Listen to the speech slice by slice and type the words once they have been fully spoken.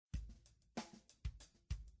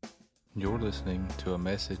You're listening to a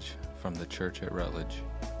message from the Church at Rutledge.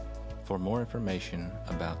 For more information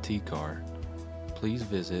about TCAR, please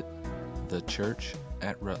visit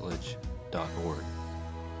thechurchatrutledge.org.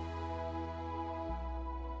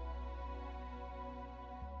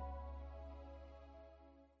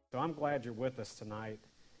 So I'm glad you're with us tonight.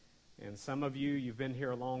 And some of you, you've been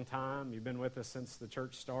here a long time. You've been with us since the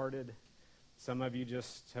church started. Some of you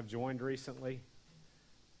just have joined recently,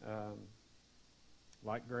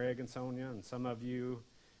 like Greg and Sonia. And some of you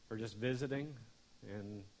are just visiting.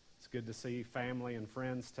 And it's good to see family and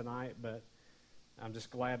friends tonight. But I'm just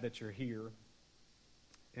glad that you're here.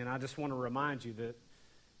 And I just want to remind you that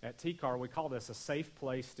at TCAR, we call this a safe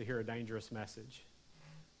place to hear a dangerous message.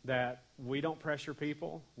 That we don't pressure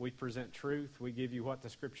people. We present truth. We give you what the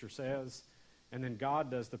Scripture says. And then God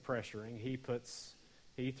does the pressuring. He,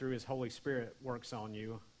 through His Holy Spirit, works on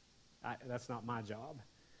you. That's not my job.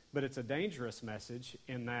 But it's a dangerous message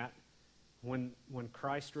in that when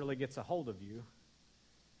Christ really gets a hold of you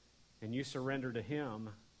and you surrender to Him,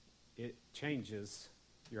 it changes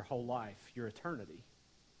your whole life, your eternity.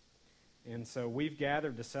 And so we've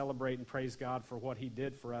gathered to celebrate and praise God for what He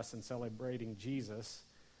did for us in celebrating Jesus.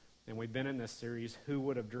 And we've been in this series, Who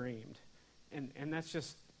Would Have Dreamed? And that's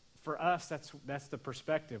just, for us, that's the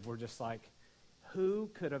perspective. We're just like, who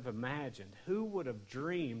could have imagined? Who would have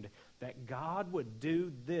dreamed that God would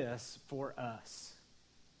do this for us?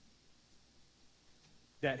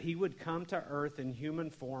 That He would come to earth in human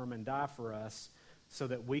form and die for us so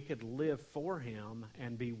that we could live for Him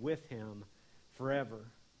and be with Him forever.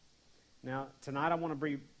 Now, tonight I want to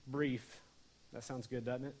be brief. That sounds good,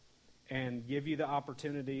 doesn't it? And give you the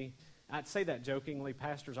opportunity. I'd say that jokingly.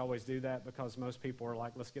 Pastors always do that because most people are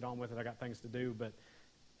like, let's get on with it. I got things to do. But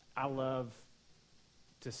I love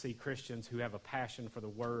to see Christians who have a passion for the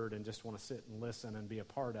Word and just want to sit and listen and be a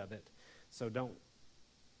part of it. So don't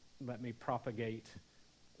let me propagate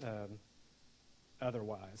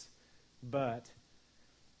otherwise. But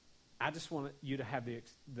I just want you to have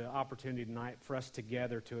the opportunity tonight for us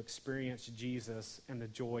together to experience Jesus and the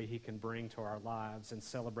joy He can bring to our lives and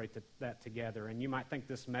celebrate that together. And you might think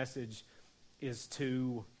this message is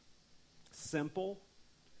too simple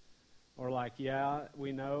or like, yeah,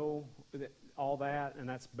 we know all that, and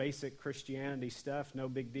that's basic Christianity stuff, no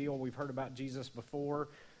big deal. We've heard about Jesus before.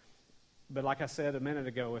 But like I said a minute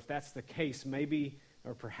ago, if that's the case, maybe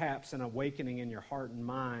or perhaps an awakening in your heart and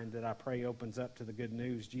mind that I pray opens up to the good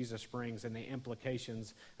news Jesus brings and the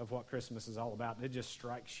implications of what Christmas is all about. It just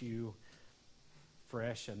strikes you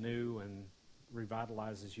fresh, anew, and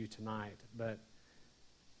revitalizes you tonight. But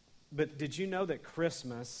did you know that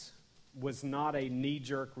Christmas was not a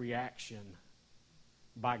knee-jerk reaction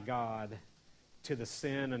by God to the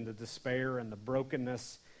sin and the despair and the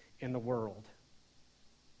brokenness in the world?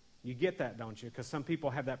 You get that, don't you? Because some people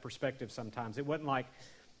have that perspective sometimes. It wasn't like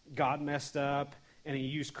God messed up and He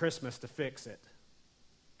used Christmas to fix it.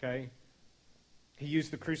 Okay? He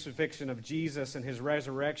used the crucifixion of Jesus and His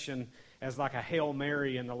resurrection as like a Hail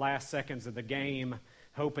Mary in the last seconds of the game,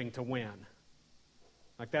 hoping to win.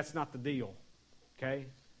 Like, that's not the deal. Okay?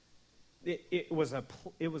 It was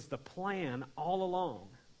the plan all along.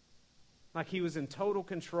 Like, He was in total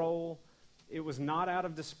control. It was not out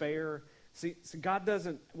of despair. See, God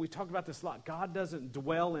doesn't, we talked about this a lot, God doesn't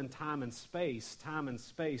dwell in time and space. Time and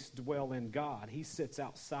space dwell in God. He sits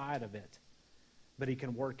outside of it, but He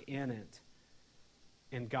can work in it.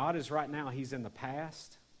 And God is right now, He's in the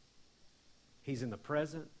past, He's in the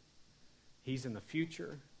present, He's in the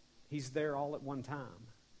future. He's there all at one time.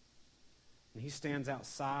 And He stands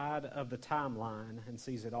outside of the timeline and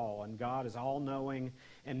sees it all. And God is all-knowing,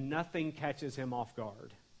 and nothing catches Him off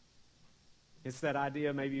guard. It's that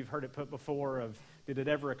idea, maybe you've heard it put before, of did it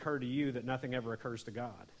ever occur to you that nothing ever occurs to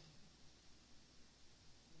God?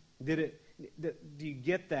 Do you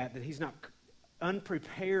get that He's not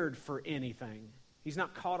unprepared for anything? He's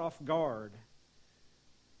not caught off guard.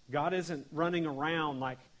 God isn't running around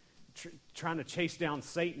like trying to chase down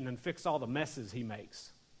Satan and fix all the messes he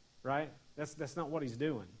makes, right? That's not what He's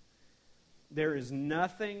doing. There is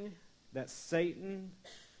nothing that Satan,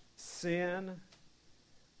 sin,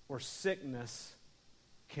 or sickness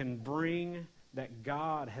can bring that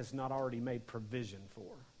God has not already made provision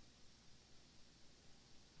for,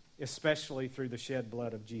 especially through the shed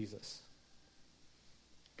blood of Jesus.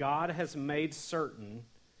 God has made certain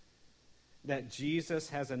that Jesus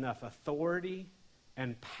has enough authority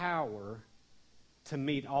and power to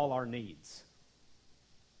meet all our needs.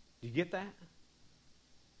 Do you get that?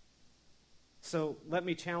 So let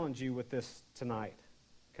me challenge you with this tonight,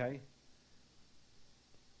 okay?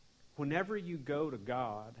 Whenever you go to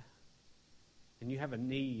God and you have a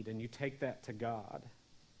need and you take that to God,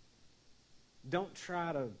 don't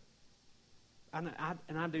try to, and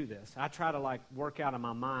I do this. I try to like work out in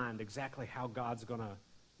my mind exactly how God's going to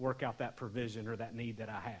work out that provision or that need that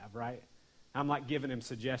I have, right? I'm like giving him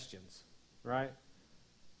suggestions, right?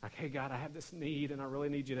 Like, hey, God, I have this need, and I really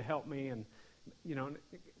need you to help me. And, you know,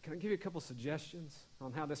 can I give you a couple suggestions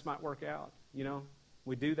on how this might work out? You know,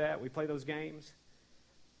 we do that. We play those games.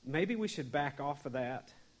 Maybe we should back off of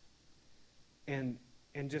that and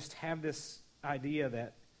just have this idea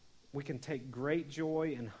that we can take great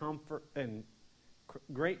joy and comfort and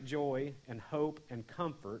great joy and hope and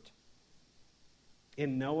comfort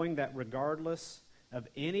in knowing that regardless of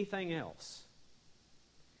anything else,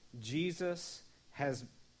 Jesus has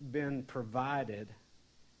been provided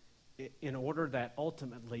in order that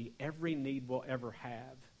ultimately every need we'll ever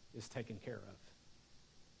have is taken care of.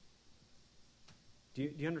 Do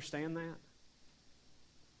you understand that?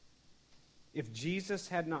 If Jesus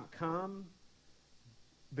had not come,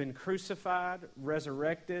 been crucified,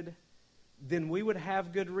 resurrected, then we would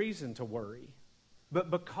have good reason to worry. But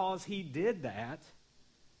because he did that,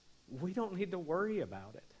 we don't need to worry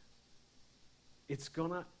about it. It's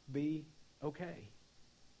going to be okay.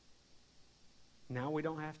 Now we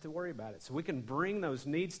don't have to worry about it. So we can bring those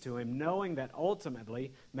needs to him, knowing that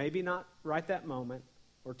ultimately, maybe not right that moment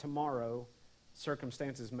or tomorrow,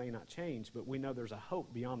 circumstances may not change, but we know there's a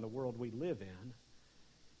hope beyond the world we live in,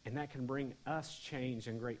 and that can bring us change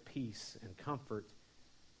and great peace and comfort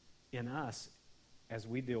in us as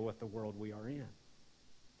we deal with the world we are in.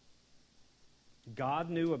 God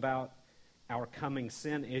knew about our coming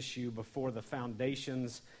sin issue before the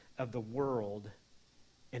foundations of the world,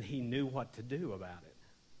 and he knew what to do about it.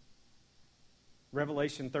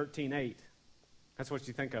 Revelation 13:8. That's what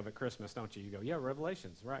you think of at Christmas, don't you? You go, yeah,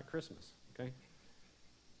 Revelation's right, Christmas. Okay?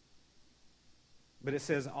 But it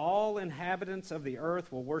says, all inhabitants of the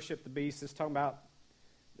earth will worship the beast. It's talking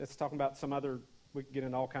about some other, we can get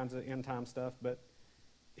into all kinds of end time stuff, but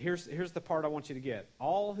here's the part I want you to get.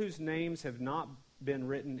 All whose names have not been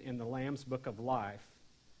written in the Lamb's book of life,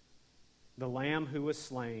 the Lamb who was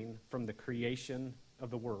slain from the creation of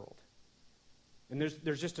the world. And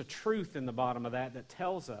there's just a truth in the bottom of that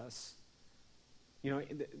tells us, you know,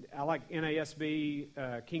 I like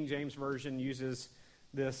NASB, King James Version uses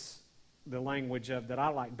the language of that I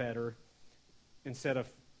like better, instead of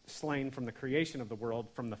slain from the creation of the world,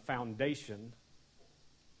 from the foundation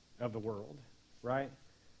of the world, right?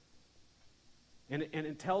 And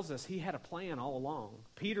it tells us he had a plan all along.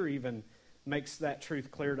 Peter even makes that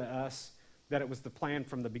truth clear to us, that it was the plan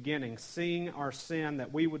from the beginning, seeing our sin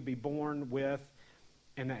that we would be born with,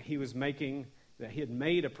 and that he had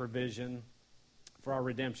made a provision for our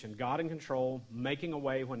redemption. God in control, making a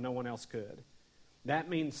way when no one else could. That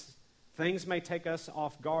means things may take us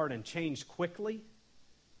off guard and change quickly,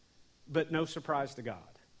 but no surprise to God.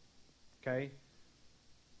 Okay?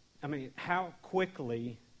 I mean, how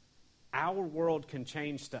quickly our world can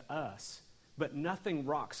change to us, but nothing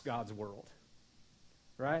rocks God's world.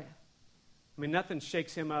 Right? I mean, nothing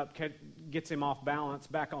shakes him up, gets him off balance,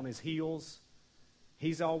 back on his heels.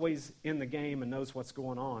 He's always in the game and knows what's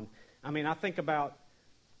going on. I mean, I think about,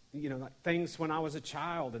 you know, like things when I was a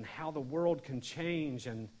child and how the world can change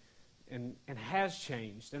and has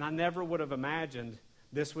changed. And I never would have imagined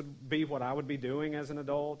this would be what I would be doing as an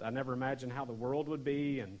adult. I never imagined how the world would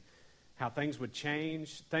be and how things would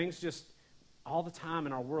change. Things just all the time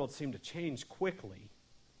in our world seem to change quickly,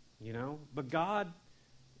 you know. But God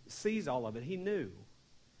sees all of it. He knew.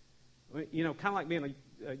 You know, kind of like being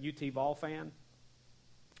a UT Vol fan,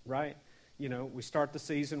 right? You know, we start the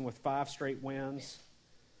season with 5 straight wins,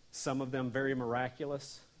 some of them very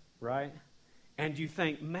miraculous, right? And you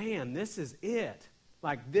think, man, this is it.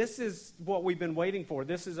 Like, this is what we've been waiting for.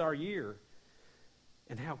 This is our year.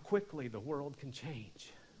 And how quickly the world can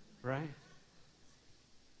change, right?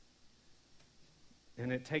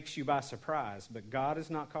 And it takes you by surprise. But God is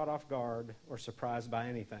not caught off guard or surprised by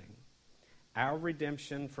anything. Our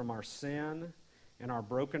redemption from our sin and our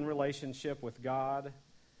broken relationship with God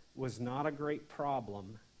was not a great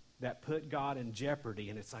problem that put God in jeopardy.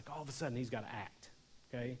 And it's like all of a sudden he's got to act,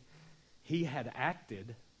 okay? He had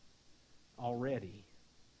acted already.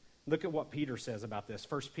 Look at what Peter says about this.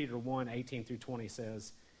 1 Peter 1:18-20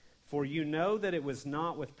 says, "For you know that it was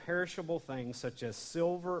not with perishable things such as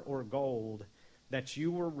silver or gold that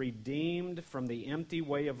you were redeemed from the empty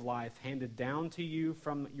way of life handed down to you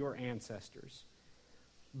from your ancestors,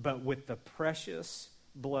 but with the precious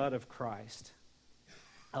blood of Christ,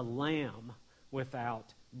 a lamb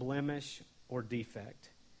without blemish or defect.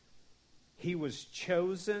 He was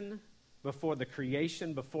chosen before the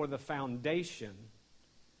creation, before the foundation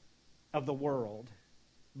of the world,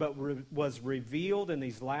 but was revealed in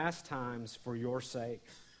these last times for your sake.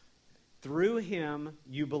 Through him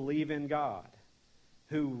you believe in God,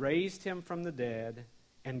 who raised him from the dead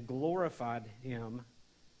and glorified him,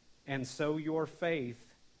 and so your faith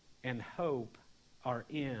and hope are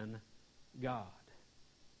in God.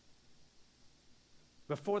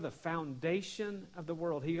 Before the foundation of the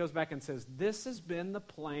world, he goes back and says, this has been the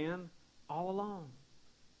plan all along.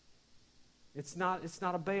 It's not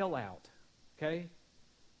a bailout, okay?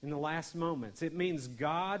 In the last moments. It means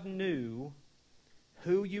God knew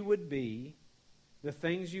who you would be, the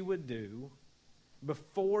things you would do,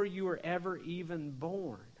 before you were ever even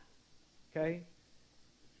born, okay?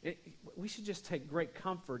 We should just take great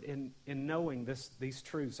comfort in knowing these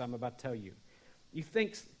truths I'm about to tell you. You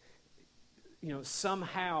think,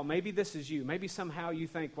 somehow, maybe this is you. Maybe somehow you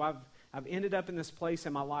think, well, I've ended up in this place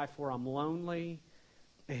in my life where I'm lonely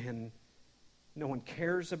and no one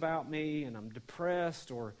cares about me and I'm depressed,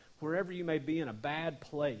 or wherever you may be in a bad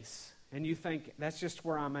place, and you think, that's just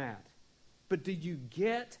where I'm at. But do you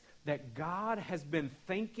get that God has been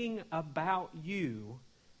thinking about you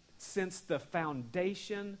since the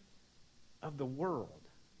foundation of the world?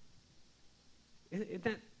 Isn't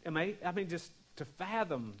that amazing? I mean, just to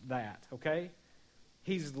fathom that, okay?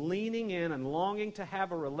 He's leaning in and longing to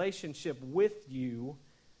have a relationship with you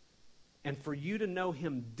and for you to know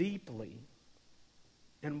him deeply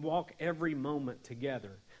and walk every moment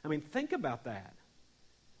together. I mean, think about that.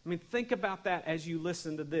 Think about that as you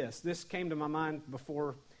listen to this. This came to my mind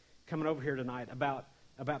before coming over here tonight about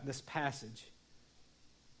this passage.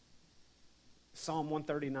 Psalm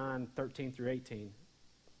 139, 13 through 18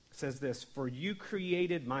 says this, "For you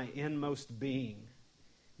created my inmost being.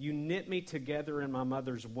 You knit me together in my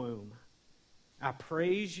mother's womb. I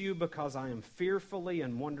praise you because I am fearfully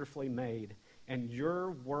and wonderfully made, and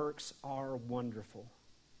your works are wonderful.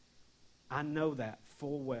 I know that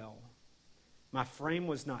full well. My frame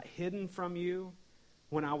was not hidden from you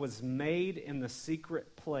when I was made in the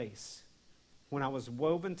secret place, when I was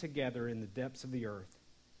woven together in the depths of the earth.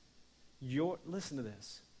 Listen to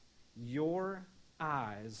this. Your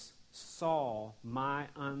eyes saw my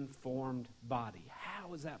unformed body."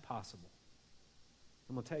 How is that possible?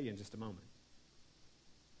 I'm going to tell you in just a moment.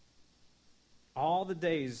 "All the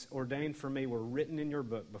days ordained for me were written in your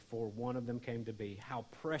book before one of them came to be. How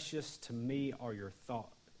precious to me are your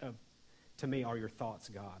thoughts,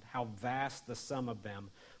 God. How vast the sum of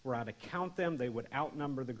them. Were I to count them, they would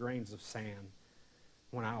outnumber the grains of sand.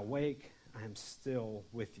 When I awake, I am still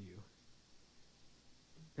with you."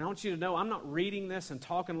 And I want you to know, I'm not reading this and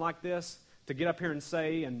talking like this to get up here and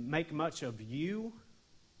say and make much of you.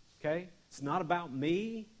 Okay? It's not about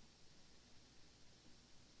me.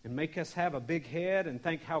 And make us have a big head and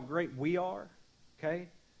think how great we are. Okay?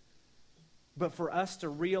 But for us to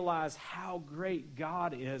realize how great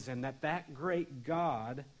God is, and that great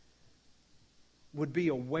God would be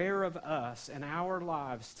aware of us and our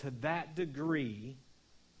lives to that degree,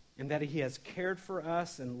 and that he has cared for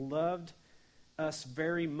us and loved us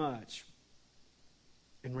very much.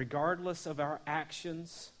 And regardless of our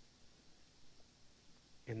actions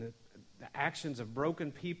and the actions of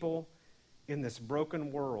broken people in this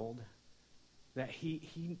broken world, that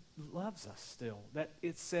he loves us still. That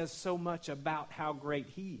it says so much about how great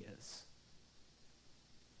he is.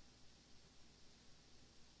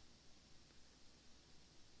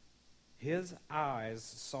 His eyes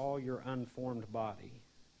saw your unformed body.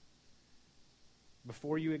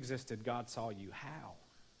 Before you existed, God saw you. How?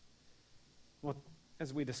 Well,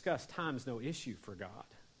 as we discussed, time's no issue for God.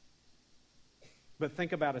 But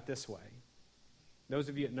think about it this way. Those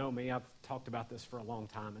of you that know me, I've talked about this for a long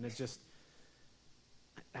time, and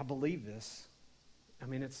I believe this. I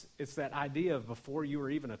mean, it's that idea of before you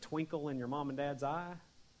were even a twinkle in your mom and dad's eye,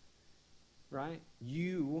 right?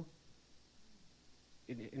 And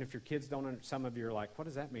if your kids don't, some of you are like, what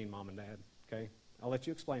does that mean, Mom and Dad? Okay? I'll let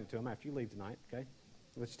you explain it to them after you leave tonight, okay?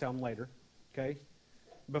 I'll let you tell them later, okay?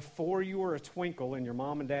 Before you were a twinkle in your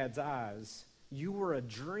mom and dad's eyes, you were a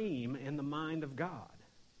dream in the mind of God.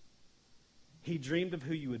 He dreamed of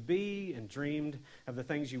who you would be and dreamed of the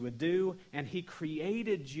things you would do, and he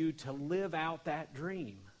created you to live out that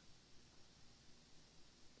dream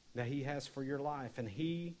that he has for your life. And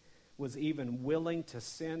he was even willing to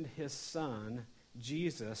send his son,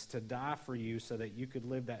 Jesus, to die for you so that you could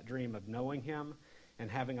live that dream of knowing him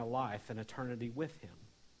and having a life and eternity with him.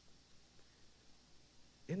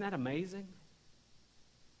 Isn't that amazing?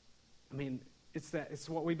 I mean, it's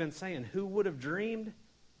what we've been saying. Who would have dreamed?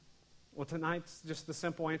 Well, tonight's just the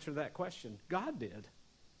simple answer to that question. God did.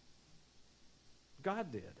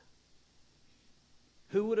 God did.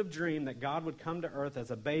 Who would have dreamed that God would come to earth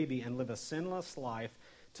as a baby and live a sinless life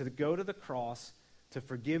to go to the cross to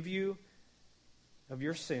forgive you of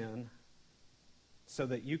your sin so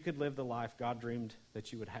that you could live the life God dreamed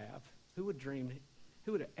that you would have. Who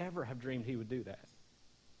would ever have dreamed he would do that?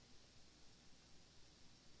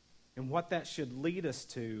 And what that should lead us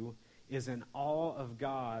to is an awe of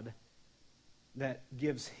God that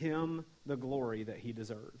gives him the glory that he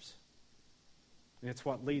deserves. And it's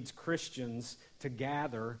what leads Christians to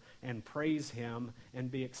gather and praise him and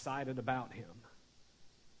be excited about him.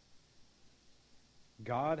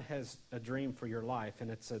 God has a dream for your life, and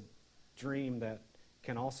it's a dream that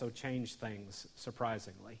can also change things,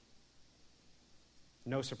 surprisingly.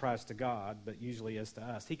 No surprise to God, but usually is to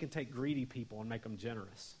us. He can take greedy people and make them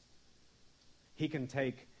generous. He can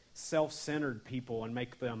take self-centered people and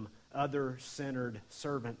make them other-centered,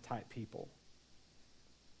 servant-type people.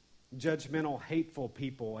 Judgmental, hateful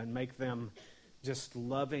people and make them just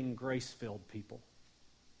loving, grace-filled people.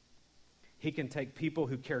 He can take people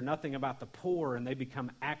who care nothing about the poor and they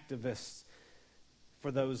become activists for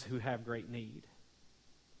those who have great need.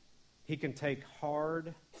 He can take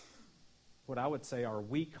hard, what I would say are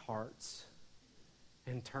weak hearts,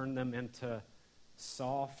 and turn them into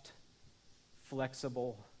soft,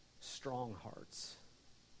 flexible, strong hearts.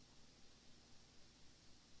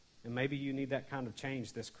 And maybe you need that kind of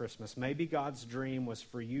change this Christmas. Maybe God's dream was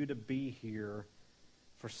for you to be here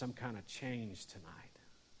for some kind of change tonight.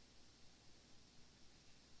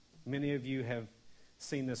 Many of you have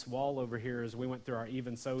seen this wall over here as we went through our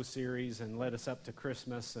Even So series and led us up to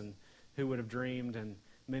Christmas and who would have dreamed. And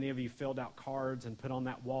many of you filled out cards and put on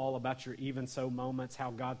that wall about your Even So moments,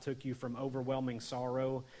 how God took you from overwhelming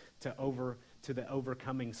sorrow to the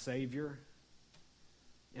overcoming Savior,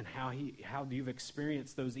 and how you've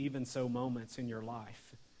experienced those Even So moments in your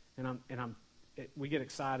life. We get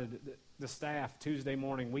excited. The staff, Tuesday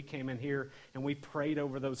morning, we came in here and we prayed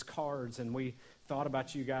over those cards and we thought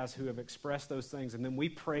about you guys who have expressed those things. And then we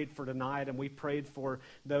prayed for tonight and we prayed for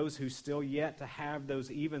those who still yet to have those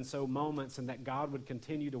Even So moments, and that God would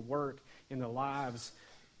continue to work in the lives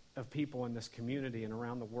of people in this community and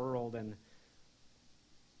around the world. And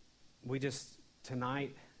we just,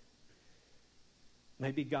 tonight,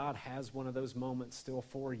 maybe God has one of those moments still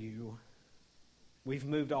for you. We've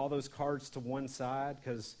moved all those cards to one side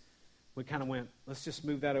because we kind of went, let's just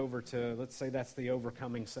move that over to, let's say that's the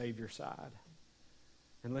overcoming Savior side.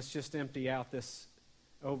 And let's just empty out this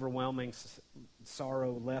overwhelming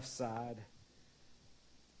sorrow left side.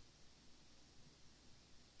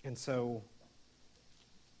 And so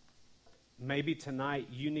maybe tonight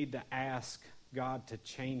you need to ask God to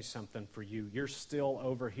change something for you. You're still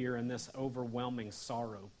over here in this overwhelming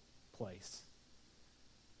sorrow place.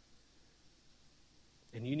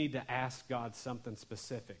 And you need to ask God something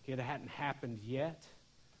specific. It hadn't happened yet,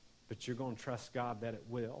 but you're going to trust God that it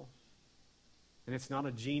will. And it's not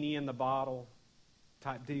a genie in the bottle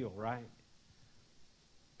type deal, right?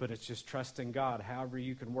 But it's just trusting God. However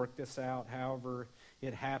you can work this out, however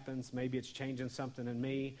it happens, maybe it's changing something in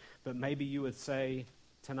me, but maybe you would say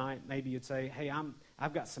tonight, maybe you'd say, hey,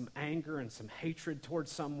 I've got some anger and some hatred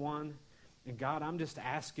towards someone, and God, I'm just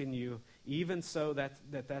asking you, even so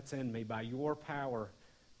that's in me, by your power,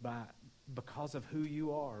 because of who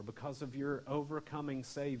you are, because of your overcoming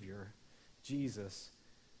Savior, Jesus,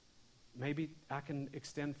 maybe I can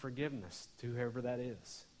extend forgiveness to whoever that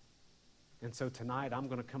is. And so tonight I'm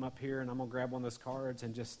going to come up here and I'm going to grab one of those cards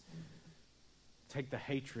and just take the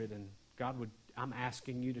hatred, and I'm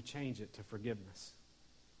asking you to change it to forgiveness.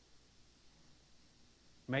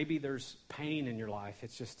 Maybe there's pain in your life.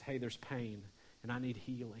 It's just, hey, there's pain and I need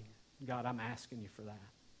healing. God, I'm asking you for that.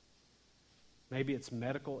 Maybe it's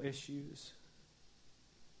medical issues.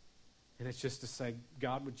 And it's just to say,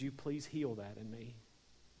 God, would you please heal that in me?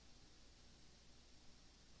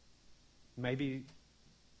 Maybe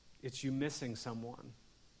it's you missing someone.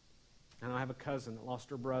 And I have a cousin that lost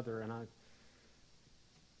her brother, and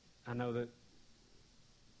I know that,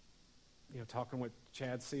 talking with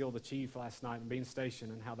Chad Seal, the chief, last night in Bean Station,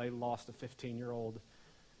 and how they lost a 15-year-old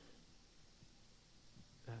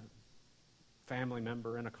family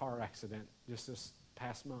member in a car accident just this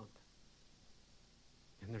past month.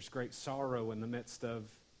 And there's great sorrow in the midst of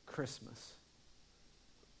Christmas.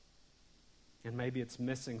 And maybe it's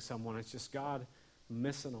missing someone. It's just, God, I'm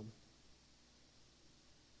missing them.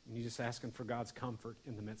 And you're just asking for God's comfort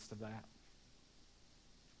in the midst of that.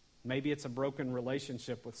 Maybe it's a broken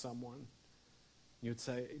relationship with someone. You'd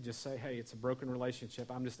say, hey, it's a broken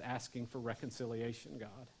relationship. I'm just asking for reconciliation,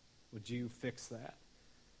 God. Would you fix that?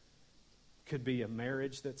 Could be a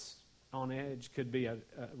marriage that's on edge. Could be a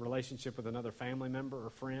relationship with another family member or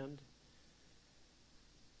friend.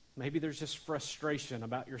 Maybe there's just frustration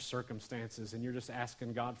about your circumstances and you're just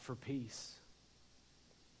asking God for peace.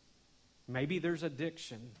 Maybe there's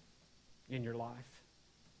addiction in your life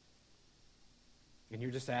and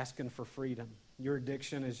you're just asking for freedom. Your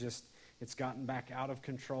addiction is just, it's gotten back out of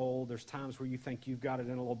control. There's times where you think you've got it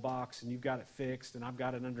in a little box and you've got it fixed and I've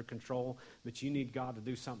got it under control, but you need God to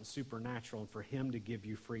do something supernatural and for Him to give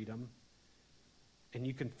you freedom. And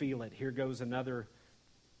you can feel it. Here goes another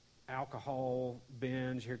alcohol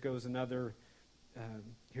binge. Here goes another,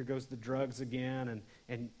 here goes the drugs again.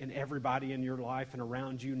 And everybody in your life and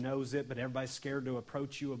around you knows it, but everybody's scared to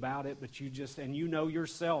approach you about it. But you just, and you know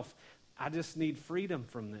yourself, I just need freedom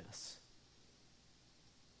from this.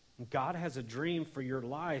 And God has a dream for your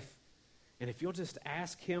life. And if you'll just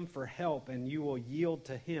ask Him for help and you will yield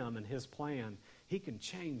to Him and His plan, He can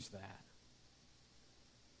change that.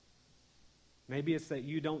 Maybe it's that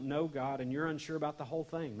you don't know God and you're unsure about the whole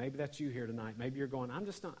thing. Maybe that's you here tonight. Maybe you're going, I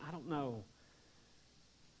don't know.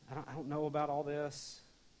 I don't know about all this.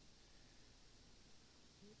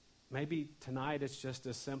 Maybe tonight it's just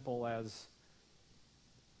as simple as,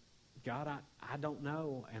 God, I don't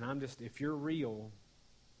know. And I'm just, if you're real,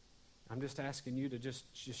 I'm just asking you to just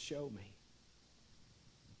show me.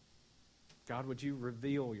 God, would you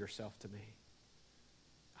reveal yourself to me?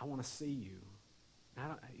 I want to see you.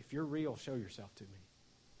 If you're real, show yourself to me.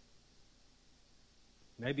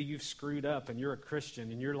 Maybe you've screwed up and you're a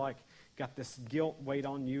Christian and you're like, got this guilt weight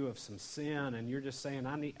on you of some sin and you're just saying,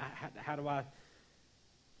 how do I,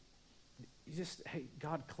 hey,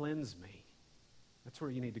 God, cleanse me. That's where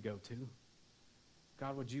you need to go to.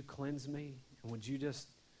 God, would you cleanse me? And would you just,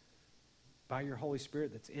 by your Holy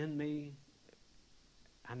Spirit that's in me,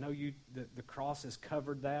 I know the cross has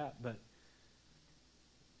covered that, but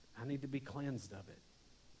I need to be cleansed of it.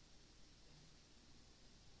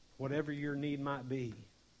 Whatever your need might be.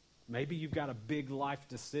 Maybe you've got a big life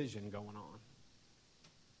decision going on.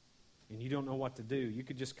 And you don't know what to do. You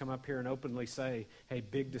could just come up here and openly say, hey,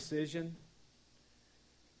 big decision.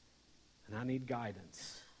 And I need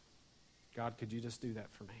guidance. God, could you just do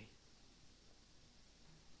that for me?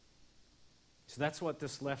 So that's what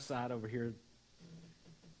this left side over here,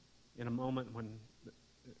 in a moment when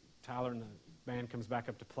Tyler and the band comes back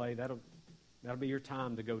up to play, that'll be your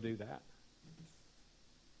time to go do that.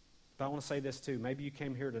 But I want to say this too. Maybe you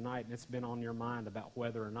came here tonight and it's been on your mind about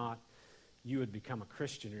whether or not you would become a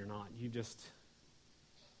Christian or not.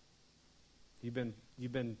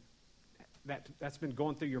 That's been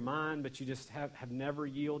going through your mind, but you just have never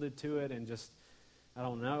yielded to it and just, I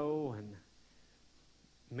don't know. And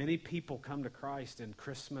many people come to Christ in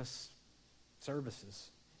Christmas services.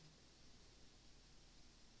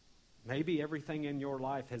 Maybe everything in your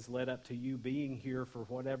life has led up to you being here for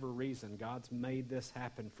whatever reason. God's made this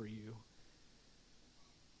happen for you.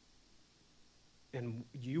 And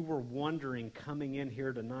you were wondering, coming in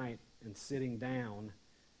here tonight and sitting down,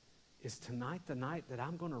 is tonight the night that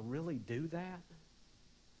I'm going to really do that?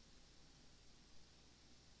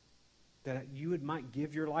 That you might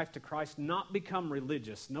give your life to Christ, not become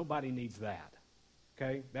religious. Nobody needs that.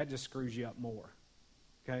 Okay? That just screws you up more.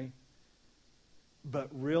 Okay? But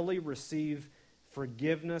really receive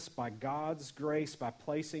forgiveness by God's grace, by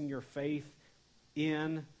placing your faith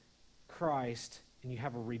in Christ, and you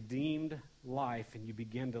have a redeemed life, and you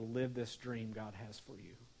begin to live this dream God has for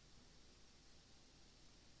you.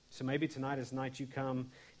 So maybe tonight is the night you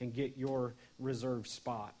come and get your reserved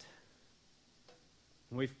spot.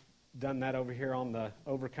 And we've done that over here on the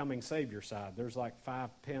Overcoming Savior side. There's like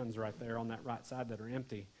 5 pins right there on that right side that are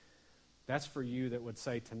empty. That's for you that would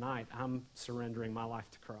say, tonight, I'm surrendering my life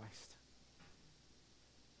to Christ.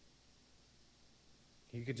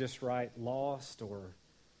 You could just write lost or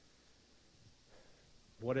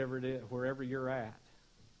whatever it is, wherever you're at,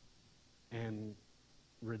 and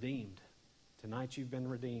redeemed. Tonight you've been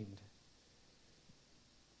redeemed.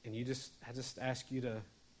 And I just ask you to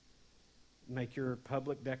make your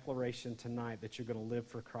public declaration tonight that you're going to live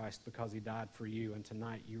for Christ because He died for you, and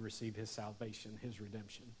tonight you receive His salvation, His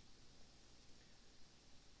redemption.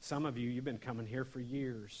 Some of you, you've been coming here for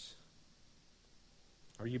years.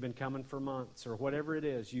 Or you've been coming for months, or whatever it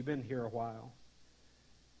is. You've been here a while.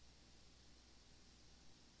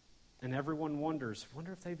 And everyone wonders,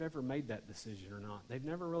 wonder if they've ever made that decision or not. They've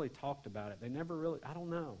never really talked about it. They never really, I don't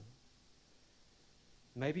know.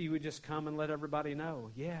 Maybe you would just come and let everybody know,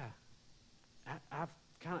 yeah, I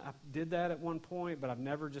did that at one point, but I've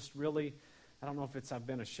never just really, I don't know if it's I've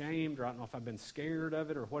been ashamed, or I don't know if I've been scared of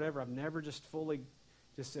it or whatever. I've never just fully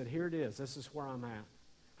just said, here it is. This is where I'm at.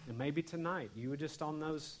 And maybe tonight, you would just on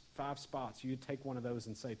those 5 spots, you would take one of those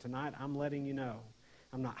and say, tonight I'm letting you know.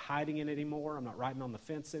 I'm not hiding it anymore. I'm not riding on the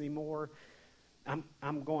fence anymore.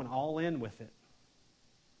 I'm going all in with it.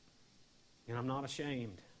 And I'm not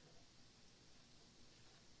ashamed.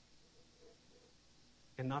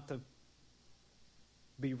 And not to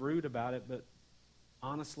be rude about it, but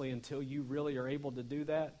honestly, until you really are able to do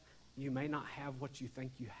that, you may not have what you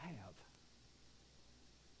think you have.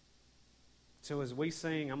 So as we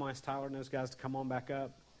sing, I'm going to ask Tyler and those guys to come on back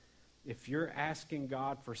up. If you're asking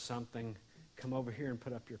God for something, come over here and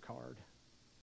put up your card.